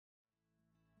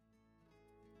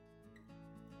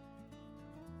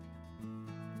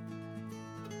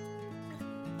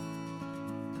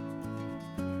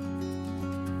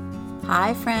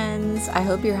Hi friends, I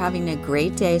hope you're having a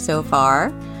great day so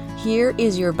far. Here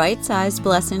is your bite-sized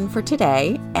blessing for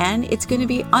today, and it's going to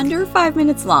be under 5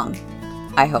 minutes long,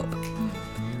 I hope.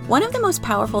 One of the most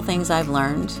powerful things I've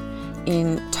learned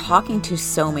in talking to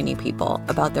so many people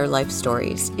about their life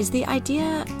stories is the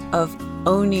idea of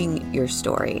owning your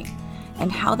story and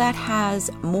how that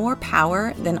has more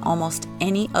power than almost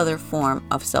any other form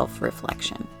of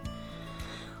self-reflection.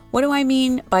 What do I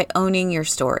mean by owning your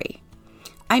story?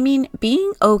 I mean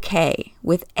being okay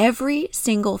with every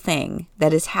single thing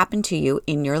that has happened to you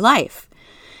in your life.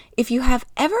 If you have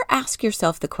ever asked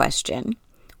yourself the question,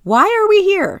 why are we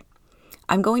here?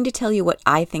 I'm going to tell you what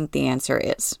I think the answer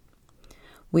is.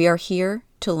 We are here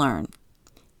to learn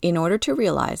in order to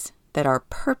realize that our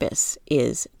purpose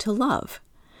is to love.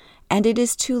 And it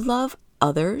is to love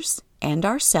others and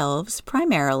ourselves,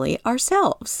 primarily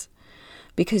ourselves.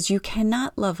 Because you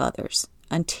cannot love others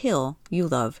until you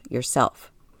love yourself.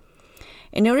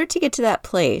 In order to get to that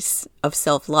place of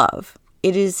self-love,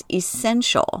 it is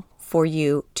essential for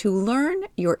you to learn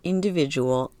your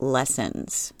individual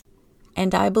lessons.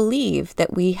 And I believe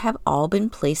that we have all been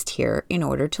placed here in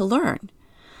order to learn.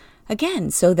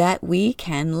 Again, so that we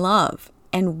can love.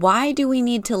 And why do we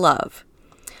need to love?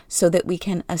 So that we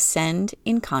can ascend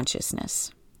in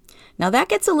consciousness. Now that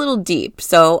gets a little deep,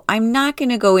 so I'm not going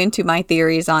to go into my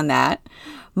theories on that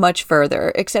much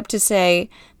further, except to say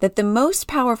that the most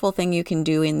powerful thing you can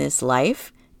do in this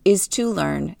life is to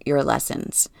learn your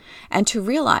lessons and to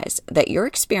realize that your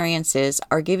experiences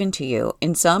are given to you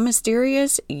in some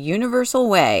mysterious, universal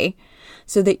way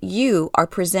so that you are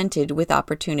presented with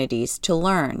opportunities to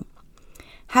learn.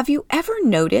 Have you ever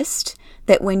noticed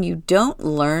that when you don't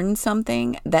learn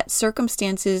something, that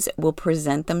circumstances will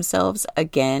present themselves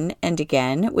again and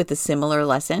again with a similar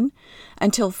lesson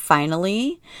until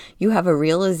finally you have a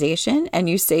realization and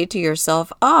you say to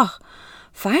yourself,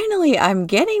 finally I'm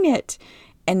getting it.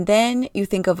 And then you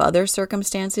think of other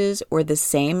circumstances where the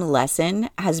same lesson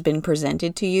has been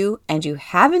presented to you and you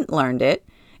haven't learned it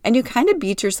and you kind of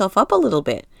beat yourself up a little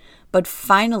bit. But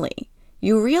finally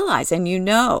you realize and you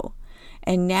know.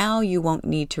 And now you won't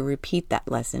need to repeat that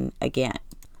lesson again.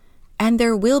 And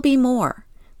there will be more.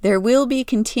 There will be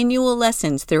continual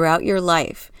lessons throughout your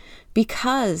life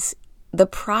because the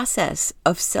process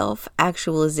of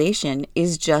self-actualization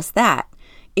is just that.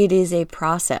 It is a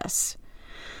process.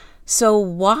 So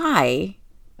why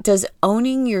does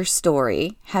owning your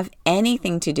story have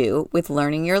anything to do with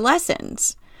learning your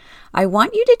lessons? I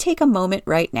want you to take a moment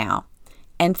right now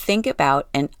and think about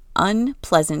an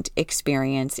unpleasant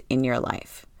experience in your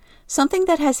life. Something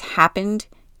that has happened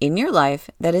in your life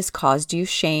that has caused you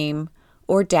shame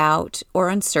or doubt or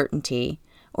uncertainty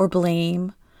or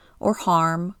blame or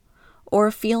harm or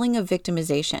a feeling of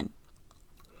victimization.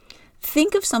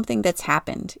 Think of something that's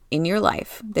happened in your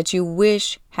life that you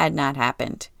wish had not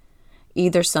happened.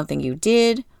 Either something you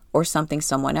did or something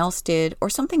someone else did or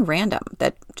something random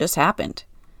that just happened.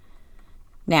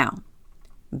 Now,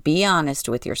 be honest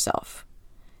with yourself.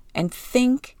 And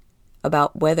think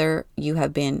about whether you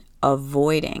have been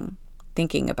avoiding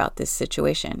thinking about this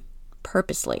situation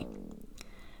purposely.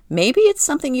 Maybe it's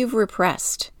something you've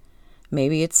repressed.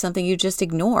 Maybe it's something you just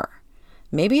ignore.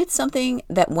 Maybe it's something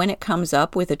that when it comes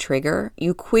up with a trigger,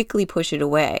 you quickly push it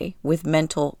away with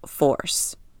mental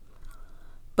force.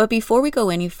 But before we go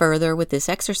any further with this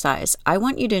exercise, I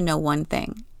want you to know one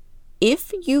thing.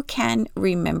 If you can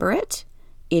remember it,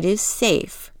 it is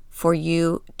safe for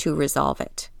you to resolve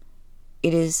it.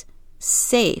 It is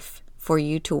safe for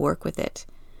you to work with it.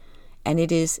 And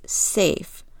it is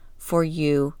safe for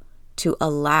you to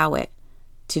allow it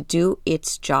to do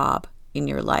its job in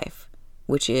your life,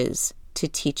 which is to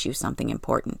teach you something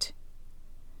important.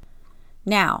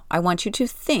 Now, I want you to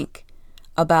think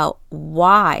about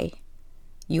why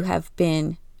you have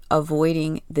been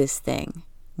avoiding this thing,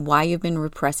 why you've been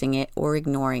repressing it or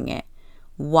ignoring it,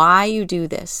 why you do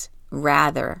this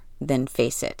rather than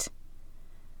face it.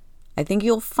 I think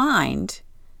you'll find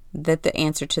that the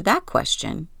answer to that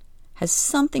question has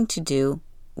something to do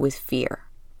with fear.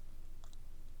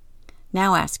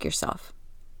 Now ask yourself,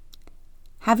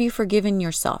 have you forgiven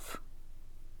yourself?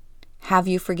 Have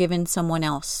you forgiven someone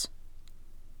else?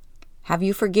 Have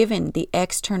you forgiven the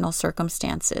external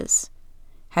circumstances?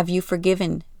 Have you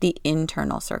forgiven the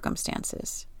internal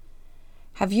circumstances?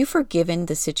 Have you forgiven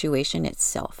the situation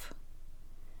itself?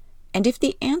 And if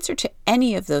the answer to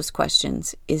any of those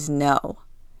questions is no,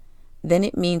 then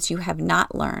it means you have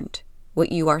not learned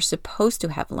what you are supposed to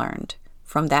have learned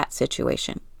from that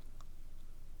situation.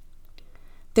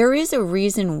 There is a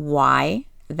reason why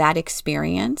that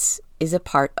experience is a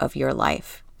part of your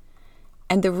life.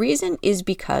 And the reason is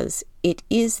because it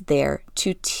is there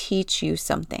to teach you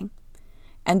something.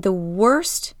 And the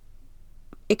worst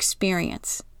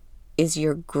experience is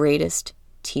your greatest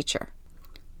teacher.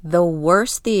 The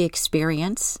worse the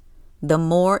experience, the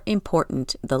more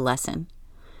important the lesson.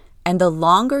 And the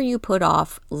longer you put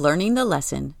off learning the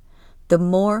lesson, the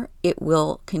more it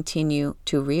will continue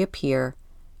to reappear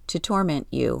to torment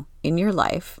you in your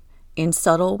life in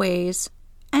subtle ways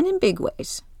and in big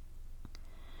ways.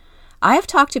 I have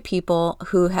talked to people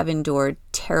who have endured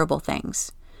terrible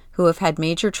things, who have had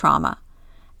major trauma,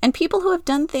 and people who have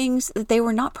done things that they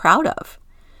were not proud of.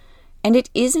 And it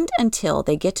isn't until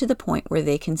they get to the point where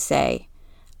they can say,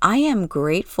 I am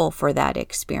grateful for that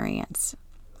experience,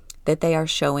 that they are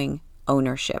showing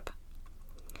ownership.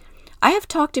 I have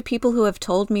talked to people who have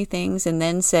told me things and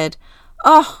then said,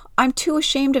 oh, I'm too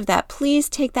ashamed of that. Please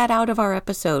take that out of our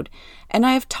episode. And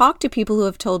I have talked to people who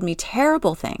have told me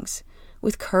terrible things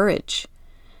with courage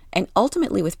and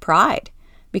ultimately with pride,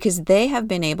 because they have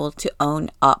been able to own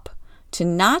up to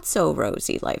not so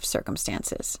rosy life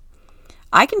circumstances.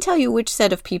 I can tell you which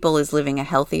set of people is living a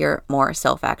healthier, more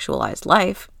self-actualized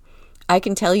life. I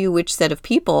can tell you which set of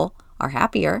people are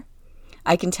happier.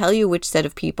 I can tell you which set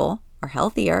of people are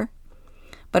healthier.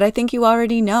 But I think you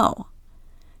already know.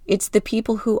 It's the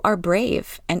people who are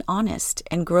brave and honest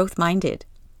and growth-minded.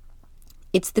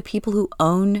 It's the people who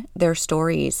own their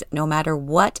stories, no matter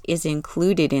what is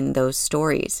included in those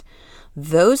stories.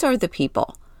 Those are the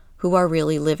people who are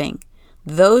really living.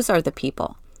 Those are the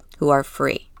people who are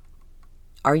free.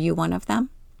 Are you one of them?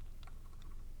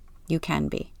 You can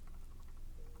be.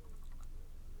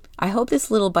 I hope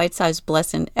this little bite-sized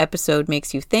blessing episode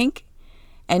makes you think,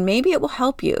 and maybe it will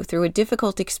help you through a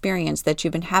difficult experience that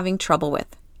you've been having trouble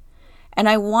with. And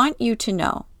I want you to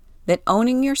know that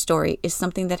owning your story is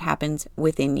something that happens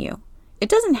within you. It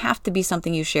doesn't have to be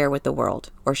something you share with the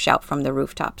world or shout from the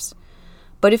rooftops.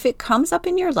 But if it comes up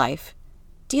in your life,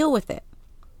 deal with it.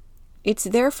 It's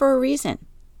there for a reason.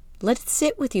 Let it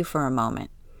sit with you for a moment.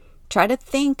 Try to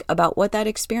think about what that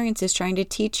experience is trying to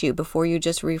teach you before you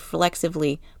just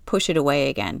reflexively push it away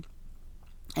again.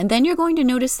 And then you're going to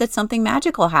notice that something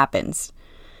magical happens.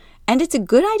 And it's a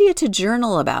good idea to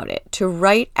journal about it, to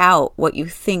write out what you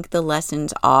think the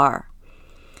lessons are.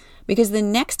 Because the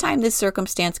next time this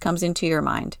circumstance comes into your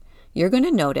mind, you're going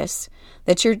to notice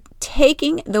that you're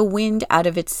taking the wind out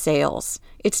of its sails.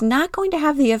 It's not going to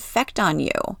have the effect on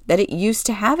you that it used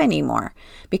to have anymore,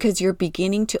 because you're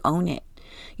beginning to own it.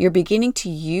 You're beginning to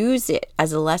use it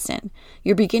as a lesson.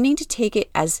 You're beginning to take it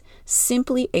as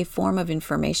simply a form of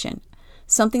information,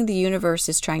 something the universe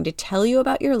is trying to tell you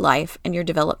about your life and your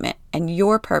development and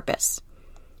your purpose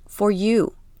for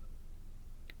you,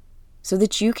 so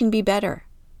that you can be better,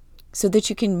 so that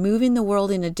you can move in the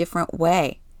world in a different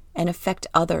way and affect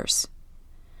others.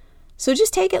 So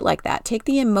just take it like that. Take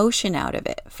the emotion out of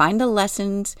it. Find the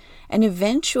lessons. And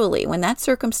eventually, when that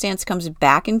circumstance comes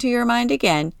back into your mind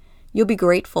again, you'll be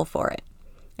grateful for it.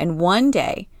 And one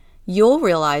day, you'll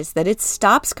realize that it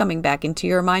stops coming back into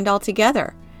your mind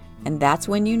altogether. And that's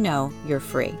when you know you're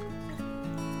free.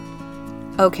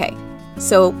 Okay,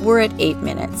 so we're at 8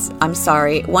 minutes. I'm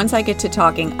sorry. Once I get to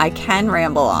talking, I can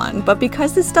ramble on. But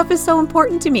because this stuff is so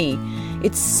important to me,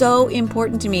 it's so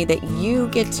important to me that you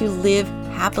get to live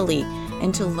happily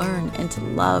and to learn and to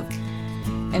love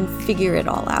and figure it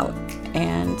all out.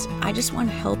 And I just want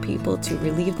to help people to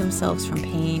relieve themselves from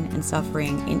pain and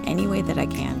suffering in any way that I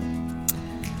can.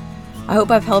 I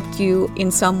hope I've helped you in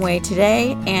some way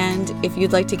today. And if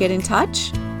you'd like to get in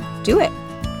touch, do it.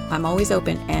 I'm always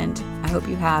open, and I hope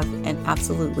you have an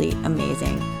absolutely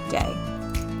amazing